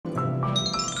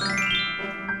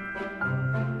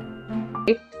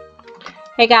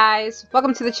Hey guys,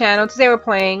 welcome to the channel. Today we're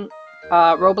playing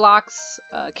Roblox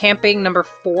camping number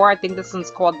 4. I think this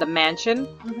one's called The Mansion.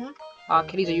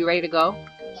 Kitties, are you ready to go?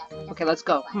 Yes. Okay, let's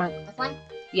go. Come on. This one?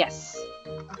 Yes.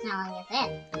 Let's not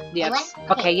get in. Yes.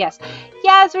 Okay, yes.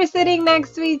 Yes, we're sitting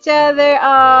next to each other.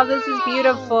 Oh, this is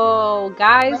beautiful.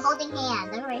 Guys. We're holding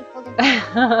hands. We're holding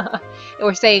hands.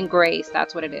 We're saying grace.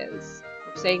 That's what it is.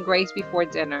 We're saying grace before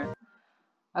dinner.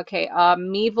 Okay,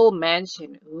 Meevil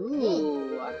Mansion. Ooh.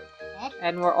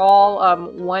 And we're all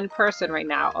one person right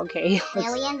now. Okay.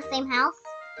 Are we in the same house?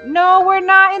 No, we're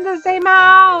not in the same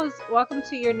house. Welcome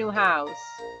to your new house.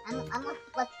 I'm with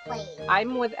Let's Play.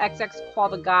 I'm with XX Call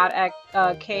the God,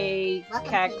 K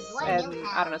Kex, and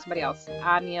I don't know, somebody else.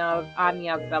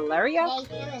 Anya Valeria.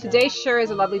 Today sure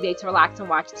is a lovely day to relax and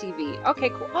watch TV. Okay,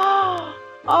 cool.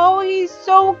 Oh, he's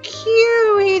so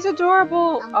cute. He's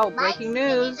adorable. Oh, breaking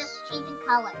news. Just changing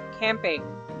color. Camping.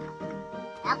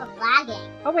 That was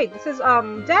lagging. Oh wait, this is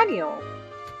Daniel.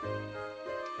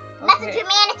 Message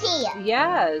humanity.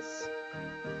 Yes.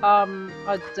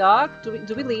 A duck. Do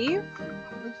we leave?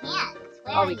 We can't.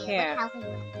 Oh, we can't. What house are you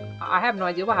in? I have no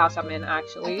idea what house I'm in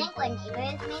actually. I think we're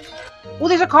neighbors, maybe. Oh,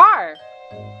 there's a car.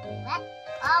 What?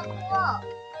 Oh,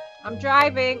 cool. I'm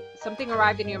driving. Something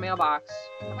arrived in your mailbox.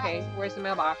 Okay, where's the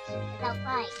mailbox? It's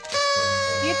outside.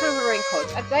 Dear Total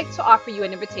Raincoats, I'd like to offer you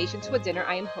an invitation to a dinner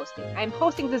I am hosting. I am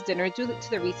hosting this dinner due to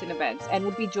the recent events and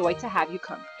would be joy to have you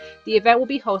come. The event will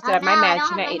be hosted at my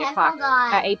mansion at 8 o'clock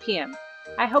at 8 p.m.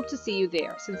 I hope to see you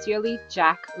there. Sincerely,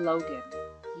 Jack Logan.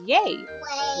 Yay!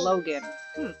 Wait. Logan.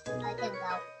 I can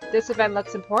go. This event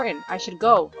looks important. I should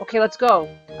go. Okay, let's go.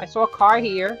 I saw a car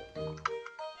here.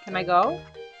 Can I go?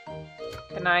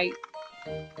 Can I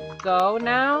go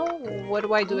now? What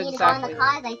do I do exactly? You need to go in the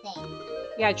cars, I think.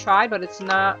 Yeah, I tried, but it's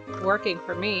not working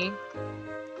for me.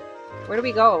 Where do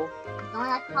we go? Go in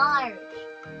the cars.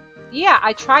 Yeah,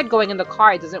 I tried going in the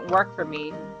car. It doesn't work for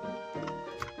me.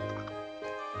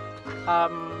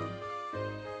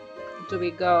 Do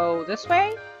we go this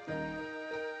way?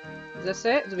 Is this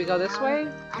it? Do we go this way?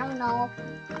 I don't know.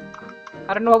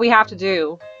 I don't know what we have to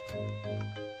do.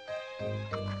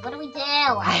 What do we do?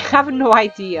 I have no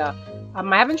idea. I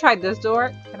haven't tried this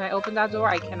door. Can I open that door?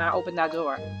 I cannot open that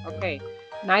door. Okay.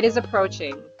 Night is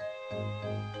approaching.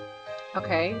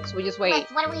 Okay, so we just wait.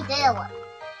 Wait, what do we do?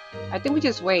 I think we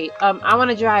just wait. I want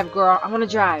to drive, girl. I want to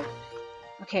drive.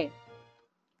 Okay.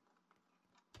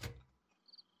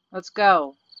 Let's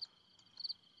go.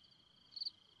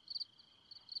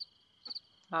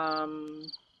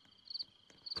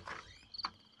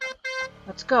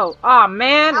 Let's go. Aw,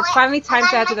 man. It's finally time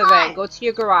to head to the van. Go to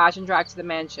your garage and drive to the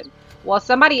mansion. Well,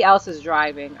 somebody else is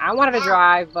driving. I wanted to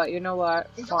drive, but you know what?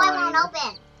 The door won't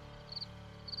open.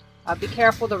 Be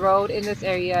careful. The road in this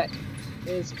area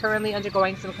is currently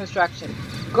undergoing some construction.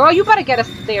 Girl, you better get us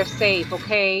there safe,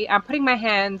 okay? I'm putting my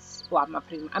hands... Well,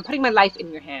 I'm putting my life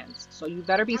in your hands. So you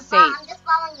better be safe. I'm just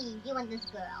following you and this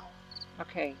girl.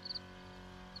 Okay.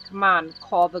 Come on.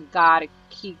 Call the God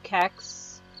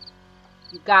Kex.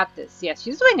 You got this. Yes,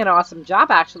 she's doing an awesome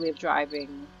job, actually, of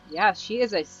driving. Yeah, she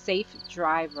is a safe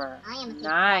driver. I am a safe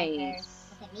nice. Driver.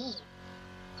 Look at me.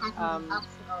 Passing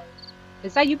obstacles.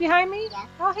 Is that you behind me? Yes.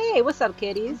 Oh, hey, what's up,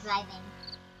 kitties? I'm driving.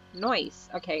 Nice.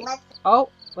 Okay. Let's... Oh,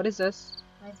 what is this?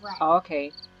 What is what? Oh,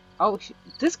 okay. Oh,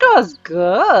 this girl is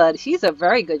good. She's a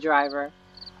very good driver.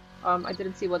 I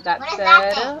didn't see what that What is said.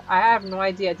 that thing? I have no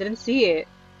idea. I didn't see it.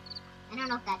 I don't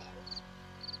know what that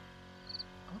is.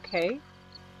 Okay.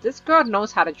 This girl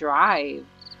knows how to drive.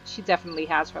 She definitely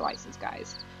has her license,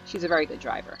 guys. She's a very good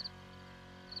driver.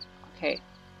 Okay.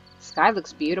 The sky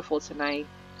looks beautiful tonight.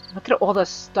 Look at all the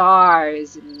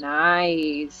stars.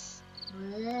 Nice.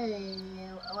 Ooh,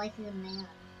 I see the man.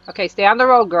 Okay, stay on the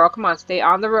road, girl. Come on, stay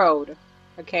on the road.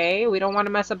 Okay? We don't want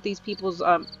to mess up these people's,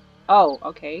 Oh,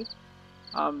 okay.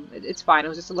 It's fine. It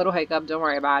was just a little hiccup. Don't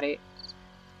worry about it.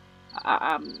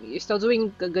 You're still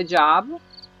doing a good job.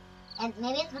 And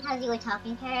maybe it's because you were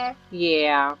talking to her.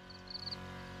 Yeah.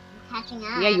 I'm catching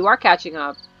up. Yeah, you are catching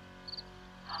up.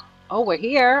 Oh, we're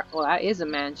here. Well, that is a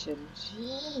mansion.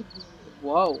 Jeez.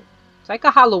 Whoa. It's like a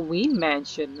Halloween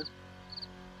mansion.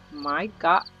 My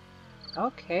God.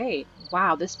 Okay.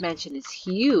 Wow, this mansion is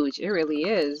huge. It really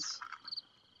is.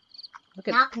 Look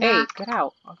at... Knock, hey, knock. get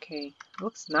out. Okay.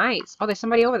 Looks nice. Oh, there's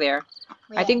somebody over there.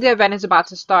 Where? I think the event is about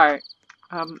to start.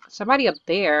 Somebody up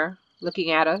there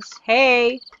looking at us.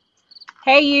 Hey!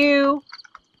 Hey, you!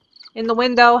 In the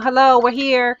window. Hello, we're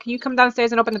here. Can you come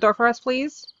downstairs and open the door for us,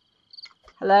 please?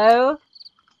 Hello?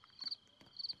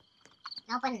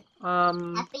 Open.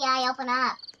 FBI, open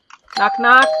up. Knock,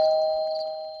 knock.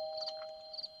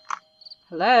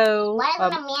 Hello. Why is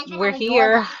it a mansion We're on the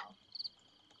here. doorbell?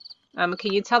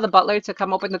 Can you tell the butler to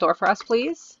come open the door for us,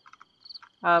 please?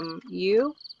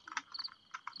 You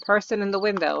person in the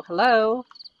window. Hello?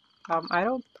 I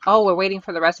don't... Oh, we're waiting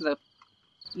for the rest of the,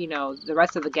 the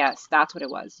rest of the guests. That's what it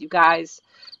was. You guys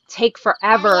take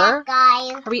forever. Hurry up,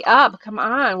 guys. Hurry up. Come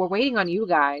on. We're waiting on you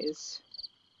guys.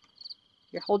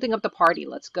 You're holding up the party.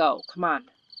 Let's go. Come on.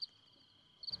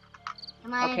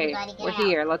 Come on, Okay, everybody, get we're out.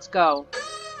 here. Let's go.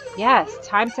 Yes,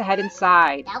 time to head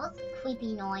inside. That was a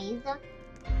creepy noise.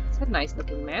 It's a nice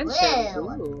looking mansion.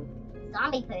 Whoa. Ooh.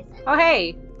 Zombie person. Oh,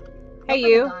 hey. Hey, Look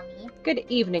you. like a zombie. Good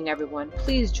evening, everyone.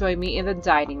 Please join me in the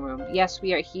dining room. Yes,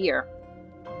 we are here.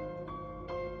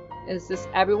 Is this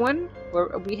everyone?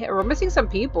 We're missing some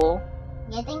people.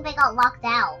 Yeah, I think they got locked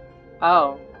out.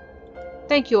 Oh.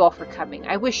 Thank you all for coming.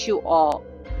 I wish you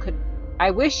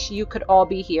could all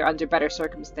be here under better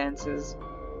circumstances.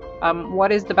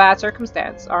 What is the bad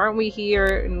circumstance? Aren't we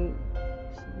here and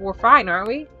we're fine, aren't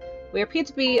we? We appear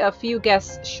to be a few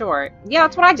guests short. Yeah,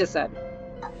 that's what I just said.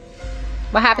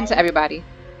 What happened to everybody?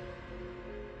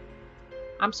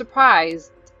 I'm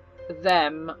surprised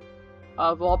them,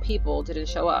 of all people, didn't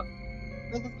show up.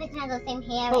 With this person has the same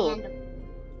hair Who? and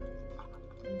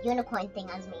unicorn thing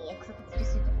as me, except it's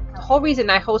just a different color. The whole reason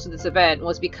I hosted this event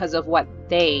was because of what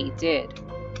they did.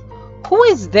 Who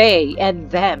is they and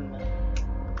them?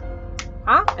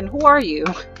 Huh? And who are you?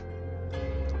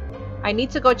 I need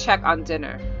to go check on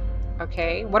dinner.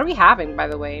 Okay? What are we having, by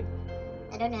the way?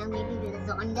 I don't know, maybe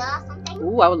lasagna or something?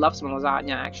 Ooh, I would love some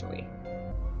lasagna, actually.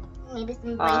 Maybe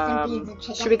some rice and beans and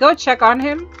chicken. Should we go check on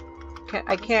him?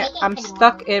 I can't. Taking I'm too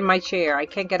stuck long. in my chair. I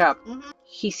can't get up.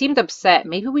 He seemed upset.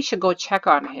 Maybe we should go check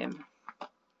on him.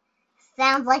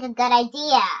 Sounds like a good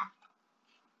idea.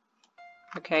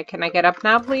 Okay, can I get up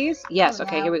now, please? Yes, Oh,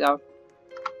 okay, no. here we go.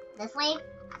 This way?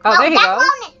 Oh, no, there he Zach goes.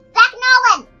 Nolan! Zach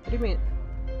Nolan! What do you mean?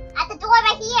 At the door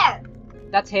right here!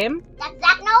 That's him? That's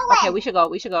Zach Nolan! Okay, we should go.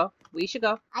 We should go. We should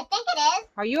go. I think it is.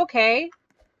 Are you okay?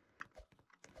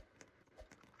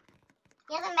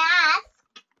 He has a mask.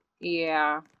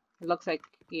 Yeah. It looks like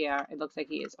he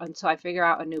is. Until I figure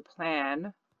out a new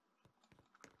plan.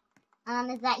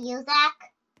 Is that you, Zach?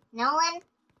 Nolan?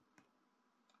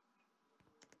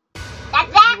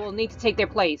 That's Zach! We will need to take their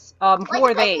place. Who Where's are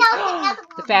the they? person else?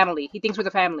 The family. He thinks we're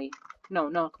the family. No,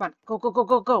 come on. Go, go, go,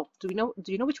 go, go. Do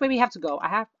you know which way we have to go?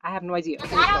 I have no idea. I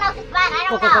don't know if it's fine. I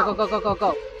Go, don't know. go, go, go, go,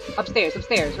 go, go.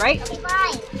 Upstairs, right? Okay,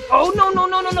 fine. Oh,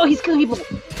 no, he's killing people.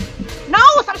 No,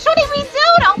 stop shooting me,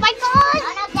 dude! Oh my gosh!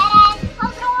 Oh, no, dead end.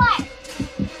 Close the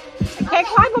door. I can't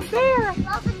climb up there.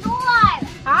 Close the door.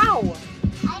 How?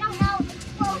 I don't know.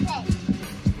 Just close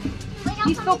it. Wait, no,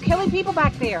 He's still killing people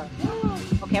back there.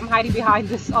 Okay, I'm hiding behind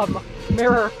this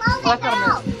mirror. Close Oh, it that's not a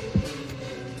now. mirror.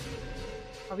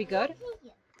 Are we good?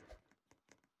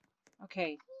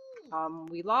 Okay.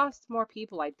 We lost more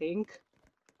people, I think.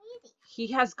 He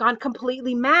has gone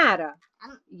completely mad.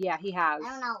 Yeah, he has. I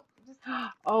don't know. Just...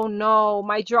 Oh no,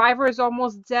 my driver is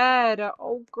almost dead.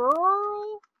 Oh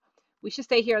girl. We should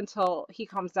stay here until he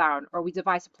calms down, or we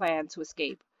devise a plan to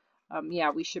escape.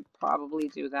 Yeah, we should probably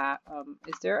do that.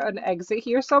 Is there an exit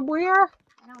here somewhere?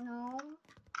 I don't know.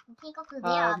 We can't go through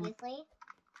there, obviously.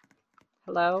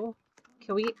 Hello?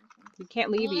 Can we? We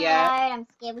can't leave Scared. yet. I'm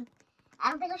scared.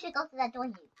 I don't think we should go through that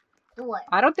door.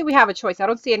 I don't think we have a choice. I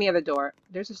don't see any other door.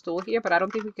 There's a stool here, but I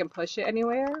don't think we can push it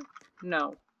anywhere.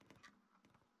 No.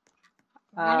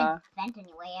 It's not a vent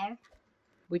anywhere.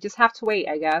 We just have to wait,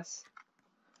 I guess.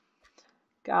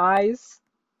 Guys,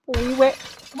 we went.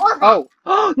 What was that?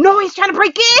 Oh no! He's trying to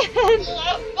break in. Here's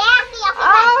Zappy up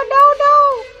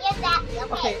Oh no! Here's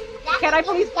Zappy. Okay. Zappy, Can I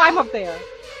please climb up there?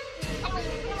 Can we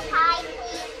hide,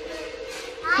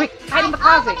 please? Quick, hide in the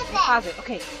closet. In the closet.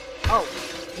 Okay. Oh,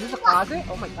 this is a closet?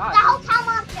 Oh my The god. hotel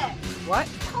monster. What?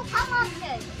 The hotel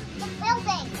monster. The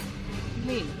building. What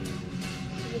do you mean?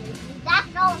 Zach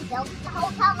Nolan built the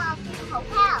hotel monster. The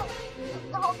hotel. This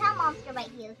is the hotel monster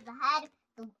right here. This is the head.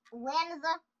 The limbs.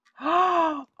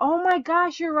 Oh my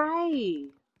gosh, you're right.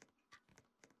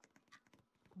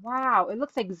 Wow, it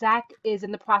looks like Zach is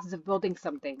in the process of building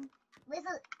something.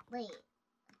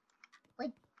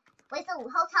 Wait, so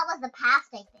hotel was the past,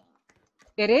 I think.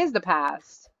 It is the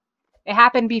past. It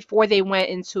happened before they went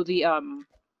into the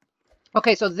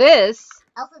Okay, so this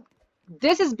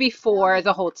is before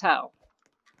the hotel.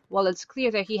 Well, it's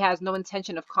clear that he has no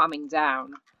intention of calming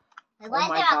down. Wait, why Oh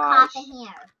my is there a gosh. coffin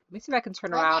here? Let me see if I can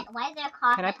turn around. Why is there a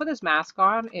coffin? Can I put this mask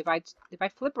on? If I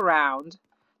flip around,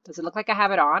 does it look like I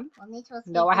have it on? We'll need to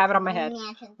escape No, I have it on my this head.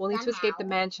 mansion We'll need to escape the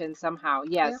somehow. mansion somehow.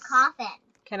 Yes. There's a coffin.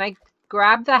 Can I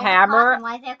grab the There's a hammer? coffin.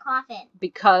 Why is there a coffin?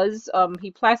 Because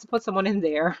he plans to put someone in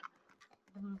there.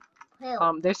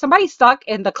 Who? There's somebody stuck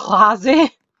in the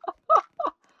closet.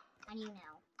 How do you know?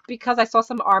 because I saw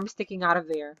some arms sticking out of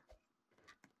there.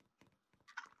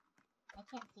 I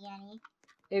can't see any.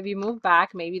 If you move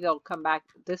back, maybe they'll come back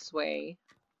this way.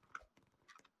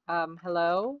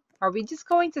 Hello? Are we just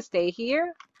going to stay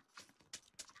here?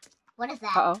 What is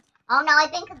that? Uh-oh. Oh no, I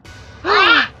think.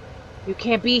 Ah! You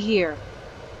can't be here.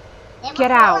 They have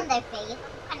Get a hole out. in their face. That's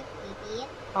kind of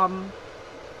creepy.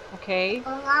 Okay.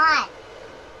 Hold on.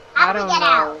 I don't know.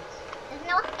 Out? There's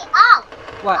no escape. Oh!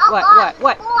 What? Oh, What? God,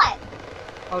 What? What?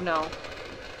 Oh no.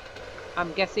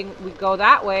 I'm guessing we go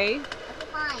that way. Okay,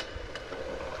 fine.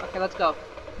 Okay, let's go.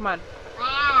 Come on.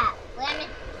 Ah, we're in a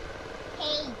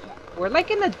cage. We're like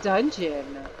in a dungeon.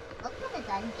 Look for the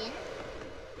dungeon.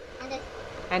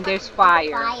 And there's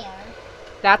fire.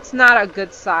 That's not a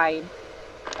good sign.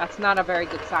 That's not a very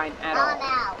good sign at all.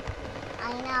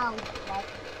 I know.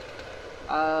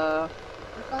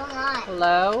 What's going on?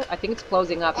 Hello? I think it's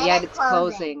closing up. Yeah, it's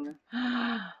closing.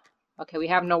 Okay, we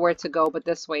have nowhere to go but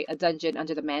this way. A dungeon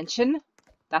under the mansion?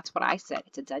 That's what I said.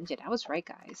 It's a dungeon. I was right,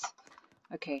 guys.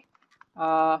 Okay.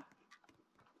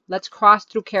 Let's cross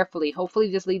through carefully.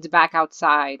 Hopefully this leads back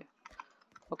outside.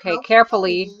 Okay,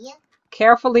 carefully.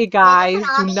 Carefully, guys.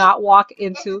 Do not walk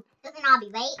into... This is an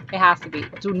obby, right? It has to be.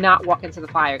 Do not walk into the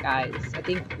fire, guys. I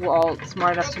think we're all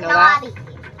smart enough to know that.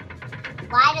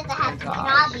 Why does it have to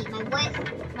be an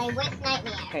obby? My worst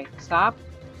nightmare. Okay, stop.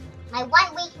 My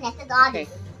one weakness is obby. Okay,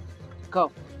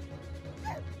 go.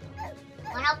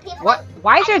 What?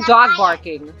 Why is your dog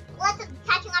barking? Let's is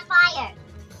catching on fire.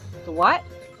 The what?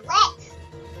 Let's.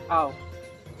 Oh.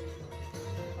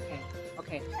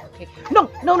 Okay. No.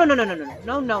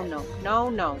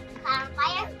 On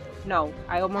fire? No,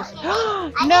 I almost...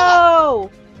 Okay. No!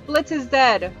 Blitz is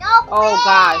dead. No, Oh,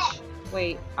 gosh.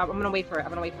 Wait, I'm gonna wait for it. I'm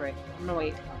gonna wait.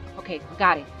 Okay,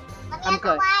 got it. I'm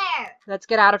good. Let's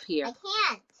get out of here. I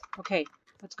can't. Okay,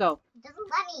 let's go. It doesn't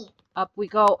let me. Up we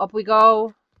go. Hurry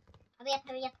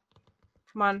up.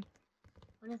 Come on.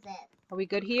 What is this? Are we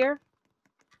good here?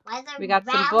 Why is there We got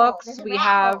some rat books. hole?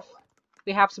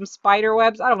 We have some spider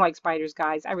webs. I don't like spiders,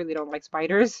 guys. I really don't like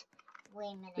spiders.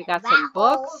 Wait a minute. We got some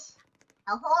books.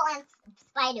 A hole and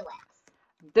spider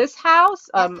webs. This house,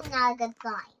 That's not a good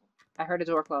sign. I heard a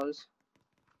door close.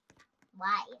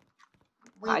 Why?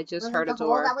 I just heard a hole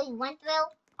door. that we went through?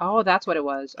 Oh, that's what it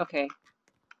was. Okay.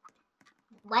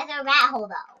 Why is there a rat hole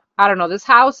though? I don't know. This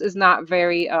house is not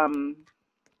very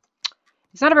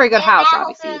it's not a very good house,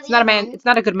 obviously. It's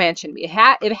not a good mansion. It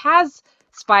has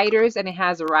spiders and it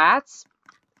has rats.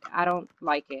 I don't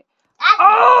like it.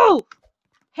 Oh!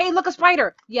 Hey, look, a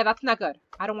spider. Yeah, that's not good.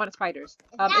 I don't want spiders.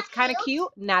 It's kind of cute.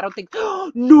 Nah, I don't think.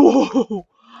 No!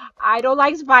 I don't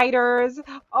like spiders.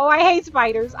 Oh, I hate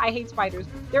spiders.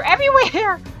 They're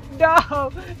everywhere. No.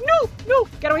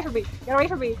 Get away from me.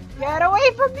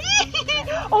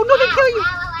 Oh, no, they kill you.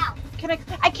 Ow.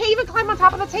 I can't even climb on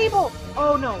top of the table.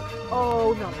 Oh, no.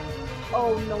 Oh, no.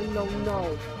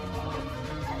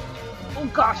 Oh,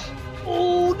 gosh.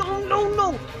 Oh,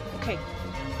 no. Okay.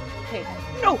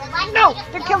 No.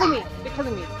 They're killing me.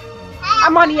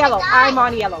 I'm on yellow. Oh,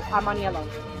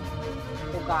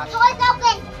 gosh. Door's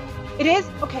open. It is?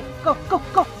 Okay. Go.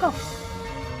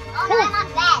 Oh, no, I'm on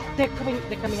bed.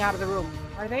 They're coming out of the room.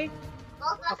 Are they?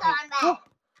 Both of us Okay. are on bed.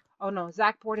 Oh, no.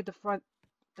 Zach boarded the front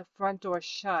door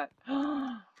shut.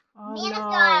 Oh, Me and the no.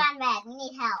 star are on bed. We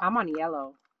need help. I'm on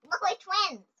yellow. Look, we're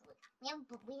twins.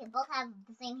 We both have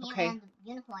the same hand and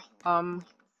unicorns.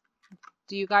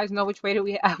 Do you guys know which way do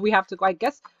we have to go? I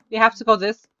guess we have to go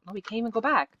this. No, we can't even go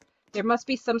back. There must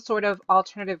be some sort of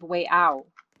alternative way out.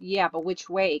 Yeah, but which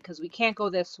way? Because we can't go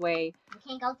this way. We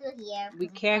can't go through here. We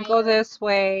can't go this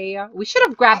way. We should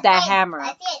have grabbed that hammer.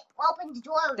 That's it. Open the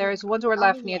door. There's one door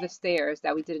left near the stairs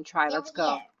that we didn't try. Let's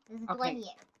go. There's a door here.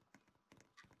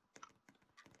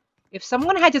 If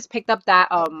someone had just picked up that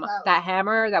that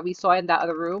hammer that we saw in that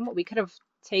other room, we could have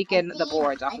taken the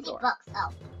boards off the door. Books.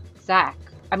 Oh. Zach.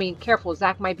 I mean, careful.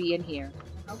 Zach might be in here.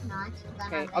 I hope not.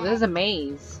 Okay. Oh, this is a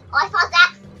maze. Oh, I saw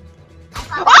Zach.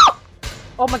 Oh!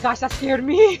 Oh my gosh, that scared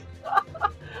me.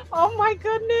 Oh my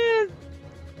goodness.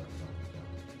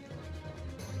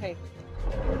 Okay.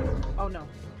 Oh no.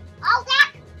 Oh,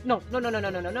 Zach. No.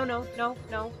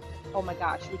 Oh my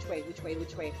gosh. Which way?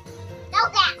 No,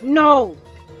 Zach. No.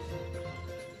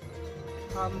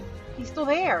 He's still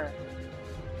there.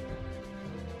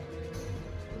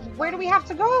 Where do we have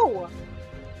to go?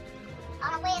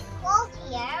 On the way, it's closed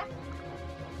here.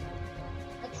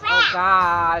 We're trapped. Oh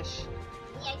gosh.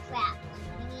 We are trapped.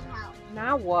 We need help.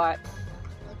 Now what?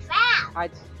 We're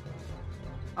trapped.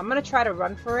 I'm gonna try to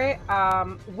run for it.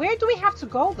 Where do we have to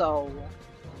go though?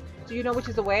 Do you know which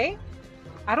is the way?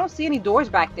 I don't see any doors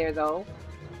back there though.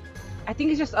 I think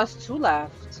it's just us two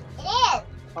left. It is.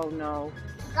 Oh no.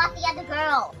 got the other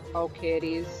girl. Oh,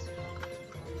 kitties.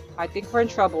 I think we're in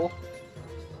trouble.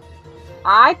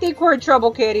 I think we're in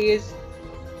trouble, kitties.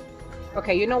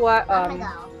 Okay, you know what? I'm gonna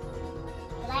go.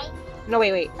 Should I? No,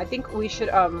 wait. I think we should,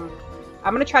 I'm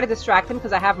gonna try to distract him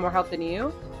because I have more health than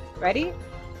you. Ready?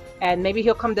 And maybe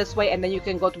he'll come this way and then you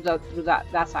can go through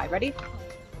that side. Ready?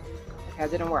 Okay,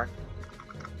 that didn't work.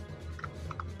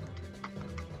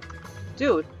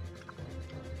 Dude.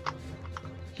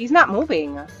 He's not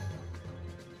moving. I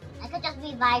could just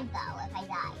revive though if I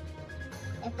die.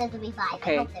 If there's a revive,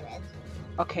 Okay. I hope there is.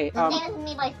 Okay, The name is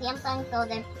made by Samsung, so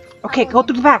there's... okay, go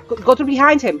through the back. Go through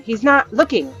behind him. He's not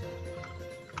looking.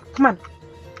 Come on.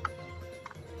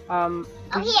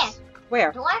 Oh, here.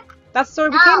 Where? Door? That's the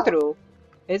door we came through.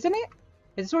 Isn't it?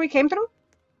 Is this where we came through?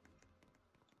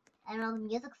 I don't know, the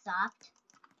music stopped.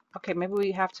 Okay, maybe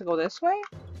we have to go this way?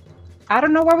 I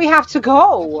don't know where we have to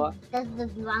go. This is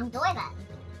the wrong door then.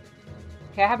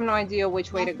 Okay, I have no idea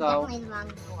which way to go. Definitely the wrong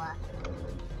door.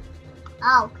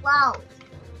 Oh, closed.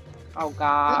 Oh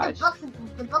gosh.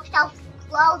 The bookshelf's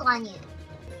closed on you.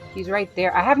 He's right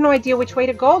there. I have no idea which way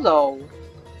to go though.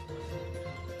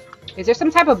 Is there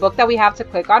some type of book that we have to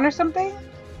click on or something?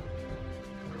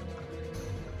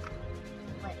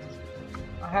 Wait.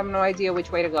 I have no idea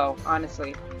which way to go,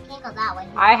 honestly. Can't go that way.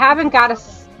 I haven't got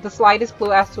the slightest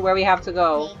clue as to where we have to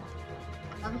go. Okay.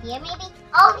 Over here maybe?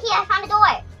 Oh, over here, I found a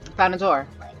door. Found a door.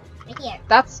 Wait, right here.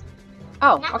 That's...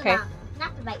 Oh, Not okay.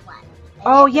 not the right one.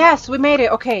 Oh, yes, we made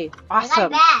it. Okay, I got awesome.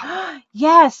 a bag.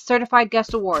 Yes, certified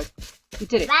guest award. We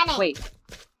did it. Running. Wait,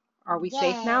 are we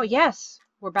safe Yay. now? Yes,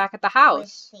 we're back at the We're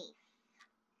house. safe.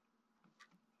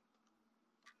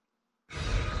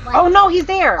 Oh no, he's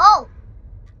there. Oh!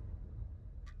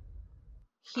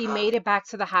 He made it back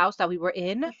to the house that we were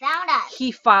in. He found us.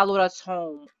 He followed us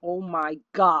home. Oh my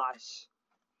gosh.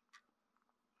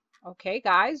 Okay,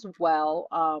 guys. Well,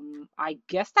 I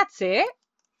guess that's it,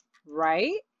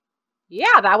 right?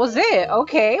 Yeah, that was it.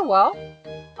 Okay, well,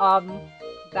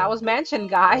 that was Mansion,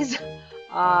 guys.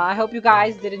 I hope you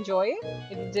guys did enjoy it.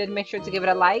 If you did, make sure to give it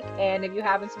a like. And if you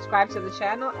haven't subscribed to the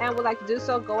channel and would like to do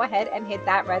so, go ahead and hit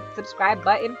that red subscribe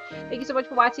button. Thank you so much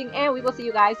for watching, and we will see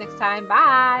you guys next time.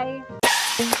 Bye!